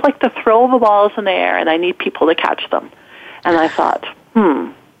 I just like to throw the balls in the air and I need people to catch them. And I thought,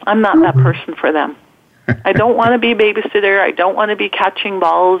 I'm not that person for them. I don't want to be a babysitter. I don't want to be catching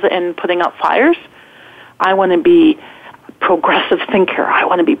balls and putting out fires. I want to be a progressive thinker. I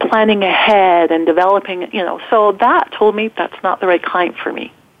want to be planning ahead and developing, So that told me that's not the right client for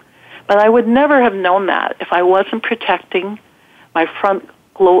me. But I would never have known that if I wasn't protecting my front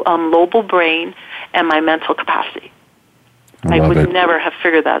lobal brain and my mental capacity. I would never have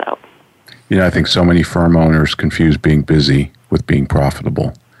figured that out. I think so many firm owners confuse being busy with being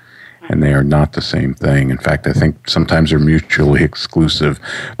profitable, and they are not the same thing. In fact, I think sometimes they're mutually exclusive.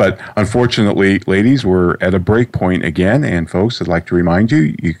 But unfortunately, ladies, we're at a break point again, and folks, I'd like to remind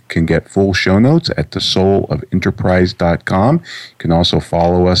you, you can get full show notes at thesoulofenterprise.com. You can also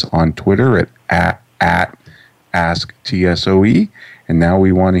follow us on Twitter at AskTSOE. And now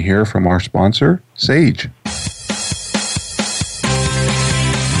we want to hear from our sponsor, Sage.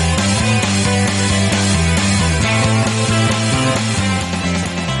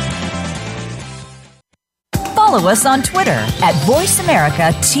 Follow us on Twitter at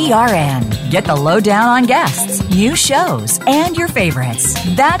VoiceAmericaTRN. Get the lowdown on guests, new shows, and your favorites.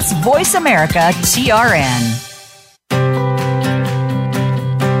 That's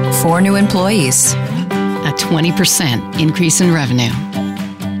VoiceAmericaTRN. 4 new employees. A 20% increase in revenue.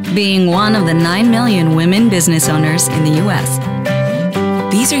 Being one of the 9 million women business owners in the U.S.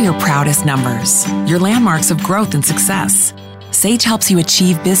 These are your proudest numbers, your landmarks of growth and success. Sage helps you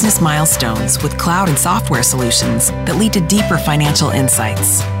achieve business milestones with cloud and software solutions that lead to deeper financial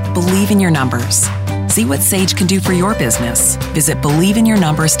insights. Believe in your numbers. See what Sage can do for your business. Visit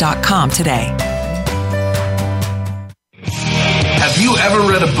BelieveInYourNumbers.com today. Have you ever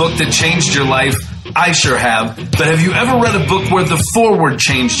read a book that changed your life? I sure have. But have you ever read a book where the foreword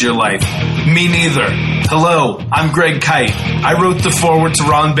changed your life? Me neither. Hello, I'm Greg Kite. I wrote the foreword to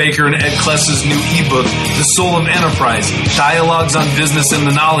Ron Baker and Ed Kless's new ebook, The Soul of Enterprise, Dialogues on Business and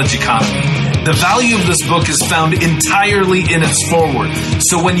the Knowledge Economy. The value of this book is found entirely in its foreword.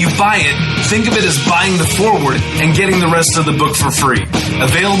 So when you buy it, think of it as buying the foreword and getting the rest of the book for free.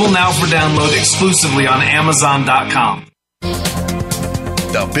 Available now for download exclusively on Amazon.com.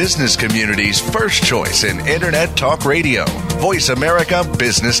 The business community's first choice in Internet Talk Radio. Voice America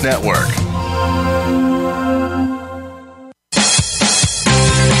Business Network.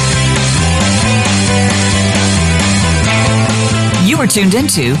 You are tuned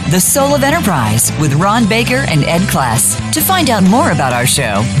into The Soul of Enterprise with Ron Baker and Ed Kless. To find out more about our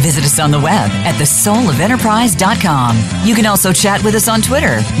show, visit us on the web at thesoulofenterprise.com. You can also chat with us on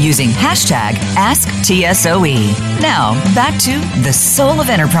Twitter using hashtag AskTSOE. Now, back to The Soul of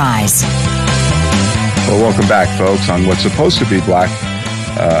Enterprise. Well, welcome back, folks, on what's supposed to be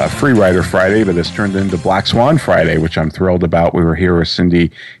Free Rider Friday, but it's turned into Black Swan Friday, which I'm thrilled about. We were here with Cindy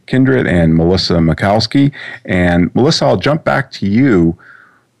Kindred and Melissa Mikowski. And Melissa, I'll jump back to you.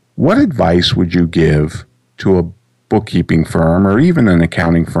 What advice would you give to a bookkeeping firm or even an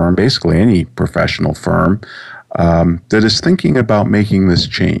accounting firm, basically any professional firm, that is thinking about making this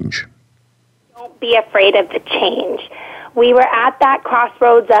change? Don't be afraid of the change. We were at that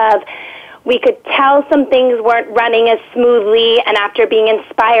crossroads of we could tell some things weren't running as smoothly, and after being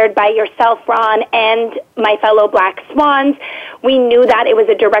inspired by yourself, Ron, and my fellow Black Swans, we knew that it was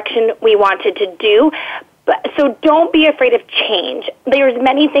a direction we wanted to do. So don't be afraid of change. There's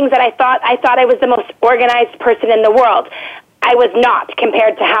many things that I thought I was the most organized person in the world. I was not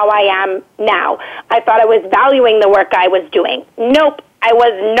compared to how I am now. I thought I was valuing the work I was doing. Nope, I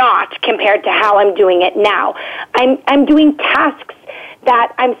was not compared to how I'm doing it now. I'm doing tasks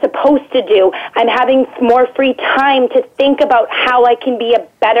that I'm supposed to do. I'm having more free time to think about how I can be a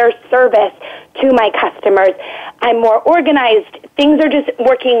better service to my customers. I'm more organized. Things are just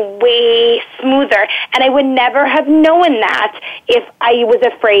working way smoother. And I would never have known that if I was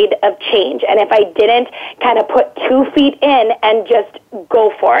afraid of change and if I didn't kind of put 2 feet in and just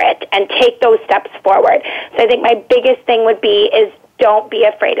go for it and take those steps forward. So I think my biggest thing would be is don't be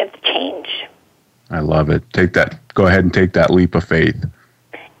afraid of change. I love it. Go ahead and take that leap of faith.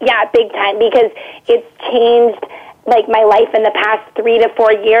 Yeah, big time, because it's changed like my life in the past 3 to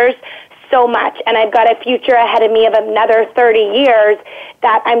 4 years so much, and I've got a future ahead of me of another 30 years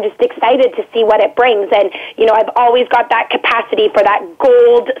that I'm just excited to see what it brings. And, I've always got that capacity for that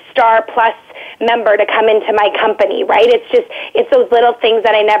Gold Star Plus member to come into my company, right? It's those little things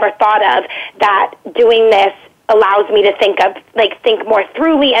that I never thought of that doing this allows me to think more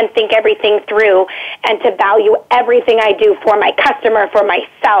throughly and think everything through and to value everything I do for my customer, for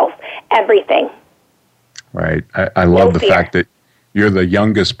myself, everything. Right. I love the fact that you're the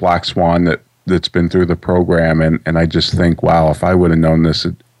youngest Black Swan that's been through the program, and I just think, wow, if I would have known this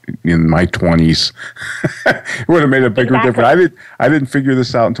in my 20s, it would have made a bigger difference. I didn't figure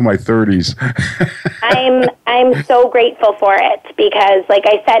this out until my 30s. I'm so grateful for it because, like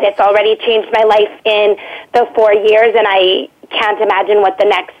I said, it's already changed my life in the 4 years, and I can't imagine what the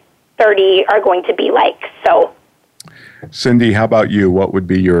next 30 are going to be like. So, Cindy, how about you? What would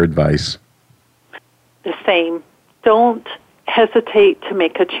be your advice? The same. Don't hesitate to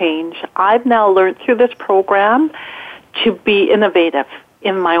make a change. I've now learned through this program to be innovative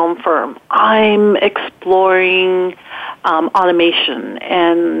in my own firm. I'm exploring automation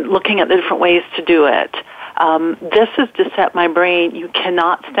and looking at the different ways to do it. This is to set my brain. You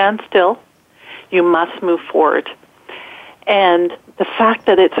cannot stand still. You must move forward. And the fact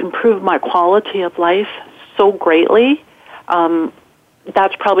that it's improved my quality of life so greatly,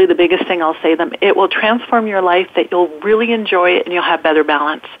 that's probably the biggest thing I'll say to them. It will transform your life that you'll really enjoy it and you'll have better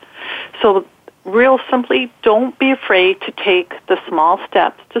balance. So real simply, don't be afraid to take the small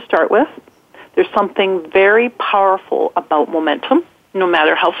steps to start with. There's something very powerful about momentum, no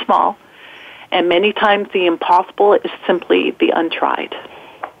matter how small. And many times the impossible is simply the untried.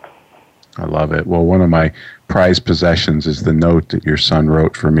 I love it. Well, one of my prized possessions is the note that your son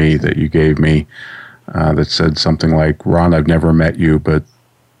wrote for me that you gave me that said something like, Ron, I've never met you, but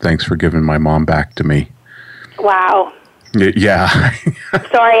thanks for giving my mom back to me. Wow. Yeah.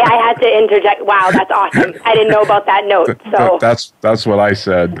 Sorry, I had to interject. Wow, that's awesome. I didn't know about that note. So that's what I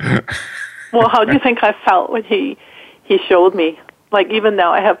said. Well, how do you think I felt when he showed me? Like, even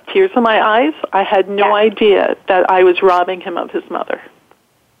now I have tears in my eyes. I had no idea that I was robbing him of his mother.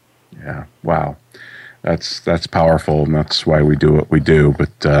 Yeah. Wow. That's powerful, and that's why we do what we do.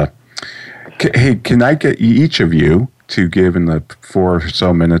 But hey, can I get each of you to give, in the 4 or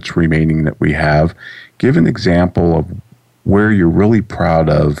so minutes remaining that we have, give an example of where you're really proud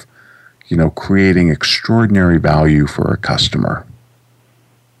of, creating extraordinary value for a customer?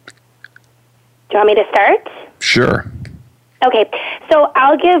 Do you want me to start? Sure. Okay, so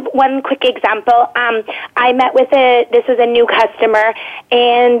I'll give one quick example. I met with this was a new customer,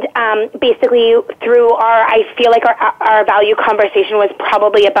 and basically through I feel like our value conversation was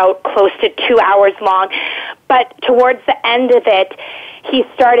probably about close to 2 hours long, but towards the end of it, he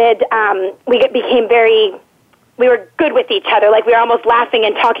started, we were good with each other, like we were almost laughing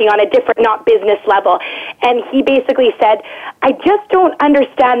and talking on a different, not business level. And he basically said, I just don't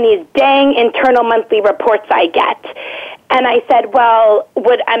understand these dang internal monthly reports I get. And I said, well,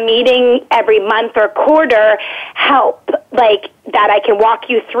 would a meeting every month or quarter help, like that I can walk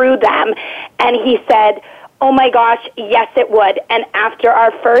you through them? And he said, oh my gosh, yes it would. And after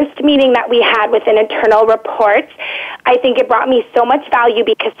our first meeting that we had with an internal report, I think it brought me so much value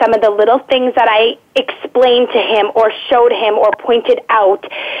because some of the little things that I explained to him or showed him or pointed out,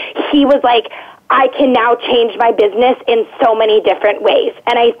 he was like, I can now change my business in so many different ways.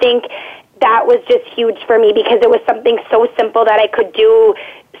 And I think that was just huge for me because it was something so simple that I could do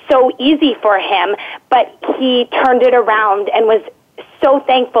so easy for him, but he turned it around and was so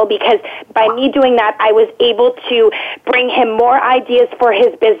thankful because by me doing that, I was able to bring him more ideas for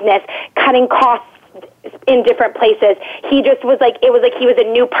his business, cutting costs in different places. He just was like, it was like he was a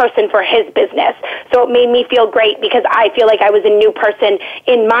new person for his business. So it made me feel great because I feel like I was a new person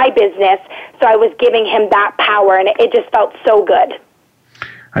in my business. So I was giving him that power and it just felt so good.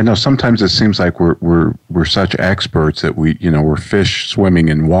 I know sometimes it seems like we're such experts that we're fish swimming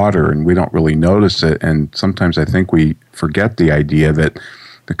in water and we don't really notice it. And sometimes I think we forget the idea that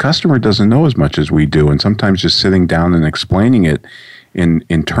the customer doesn't know as much as we do. And sometimes just sitting down and explaining it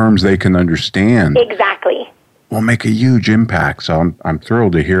in terms they can understand exactly will make a huge impact. So I'm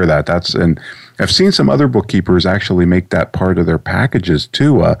thrilled to hear that. And I've seen some other bookkeepers actually make that part of their packages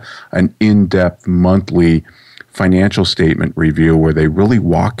too, an in-depth monthly financial statement review where they really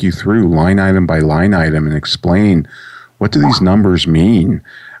walk you through line item by line item and explain what do these numbers mean,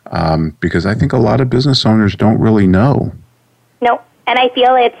 because I think a lot of business owners don't really know. No, and I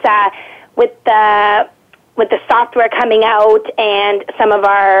feel it's with the software coming out and some of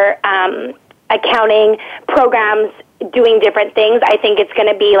our accounting programs doing different things, I think it's going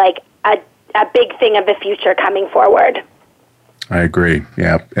to be like a big thing of the future coming forward. I agree.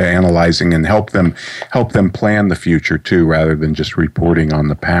 Yeah, analyzing and help them plan the future too, rather than just reporting on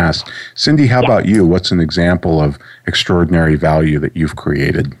the past. Cindy, how about you? What's an example of extraordinary value that you've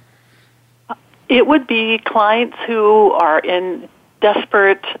created? It would be clients who are in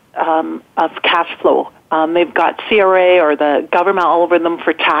desperate of cash flow. They've got CRA or the government all over them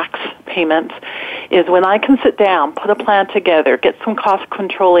for tax payments, is when I can sit down, put a plan together, get some cost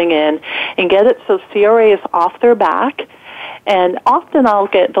controlling in, and get it so CRA is off their back. And often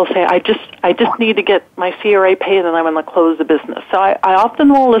they'll say, I just need to get my CRA paid and I'm going to close the business. So I often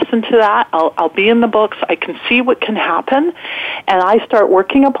will listen to that. I'll be in the books. I can see what can happen. And I start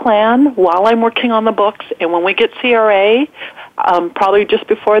working a plan while I'm working on the books. And when we get CRA, probably just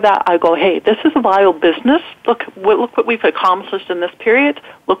before that, I go, hey, this is a viable business. Look what we've accomplished in this period.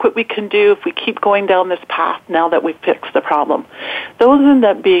 Look what we can do if we keep going down this path now that we've fixed the problem. Those end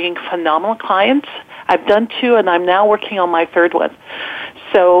up being phenomenal clients. I've done 2, and I'm now working on my 3rd one.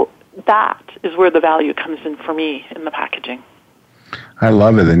 So that is where the value comes in for me in the packaging. I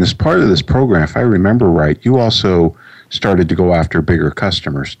love it. And as part of this program, if I remember right, you also started to go after bigger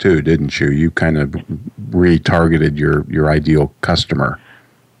customers too, didn't you? You kind of retargeted your ideal customer.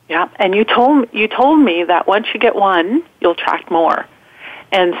 Yeah, and you told me that once you get one, you'll attract more.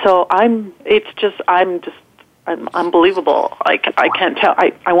 And so I'm unbelievable. I can't tell.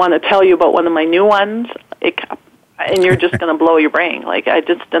 I want to tell you about one of my new ones, and you're just going to blow your brain. Like, I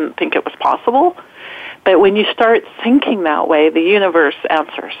just didn't think it was possible. But when you start thinking that way, the universe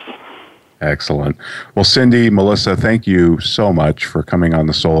answers. Excellent. Well, Cindy, Melissa, thank you so much for coming on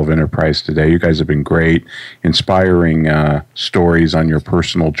The Soul of Enterprise today. You guys have been great, inspiring stories on your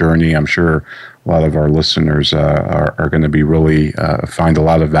personal journey. I'm sure a lot of our listeners are going to be really find a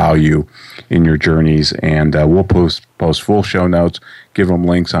lot of value in your journeys. And we'll post full show notes, give them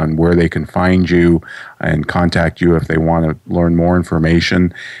links on where they can find you and contact you if they want to learn more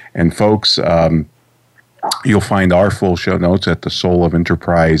information. And folks, you'll find our full show notes at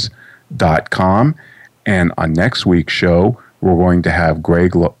thesoulofenterprise.com. And on next week's show, we're going to have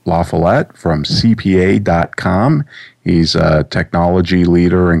Greg LaFollette from CPA.com. He's a technology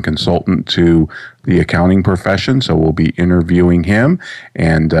leader and consultant to the accounting profession, so we'll be interviewing him.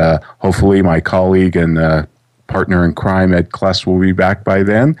 And hopefully my colleague and partner in crime, Ed Kless, will be back by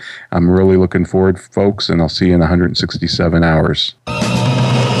then. I'm really looking forward, folks, and I'll see you in 167 hours.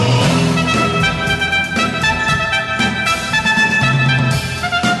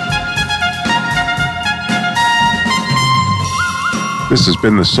 This has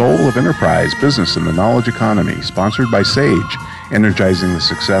been The Soul of Enterprise, Business in the Knowledge Economy, sponsored by Sage, energizing the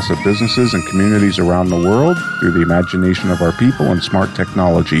success of businesses and communities around the world through the imagination of our people and smart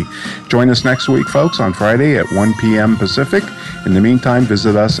technology. Join us next week, folks, on Friday at 1 p.m. Pacific. In the meantime,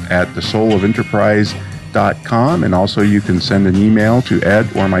 visit us at thesoulofenterprise.com, and also you can send an email to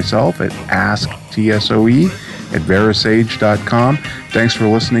Ed or myself at asktsoe@verisage.com. Thanks for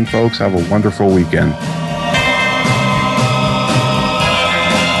listening, folks. Have a wonderful weekend.